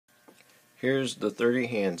Here's the 30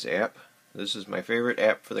 Hands app. This is my favorite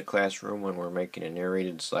app for the classroom when we're making a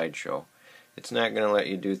narrated slideshow. It's not going to let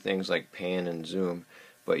you do things like pan and zoom,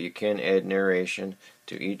 but you can add narration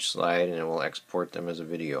to each slide and it will export them as a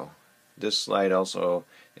video. This slide also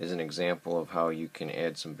is an example of how you can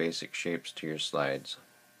add some basic shapes to your slides.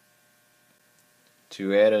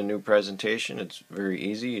 To add a new presentation, it's very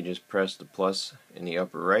easy. You just press the plus in the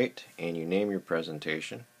upper right and you name your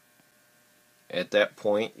presentation. At that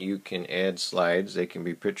point you can add slides. They can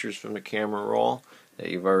be pictures from the camera roll that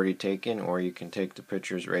you've already taken, or you can take the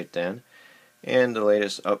pictures right then. And the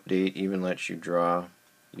latest update even lets you draw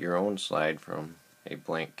your own slide from a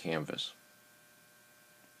blank canvas.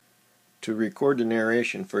 To record the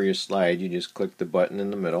narration for your slide, you just click the button in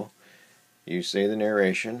the middle. You say the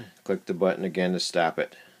narration, click the button again to stop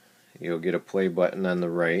it. You'll get a play button on the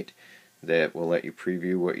right that will let you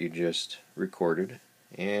preview what you just recorded,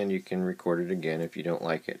 and you can record it again if you don't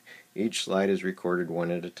like it. Each slide is recorded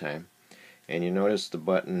one at a time, and you notice the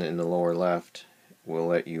button in the lower left will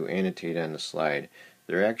let you annotate on the slide.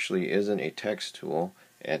 There actually isn't a text tool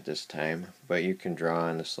at this time, but you can draw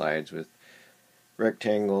on the slides with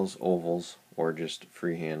rectangles, ovals, or just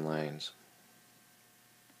freehand lines.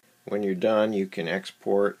 When you're done, you can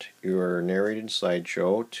export your narrated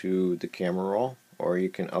slideshow to the camera roll, or you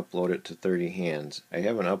can upload it to 30 Hands. I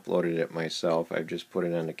haven't uploaded it myself. I've just put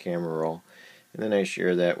it on the camera roll, and then I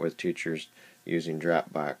share that with teachers using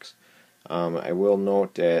Dropbox. I will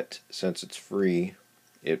note that since it's free,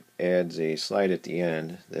 it adds a slide at the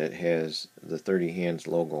end that has the 30 Hands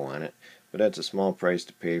logo on it, but that's a small price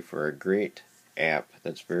to pay for a great app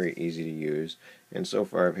that's very easy to use, and so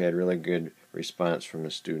far I've had really good response from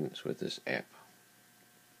the students with this app.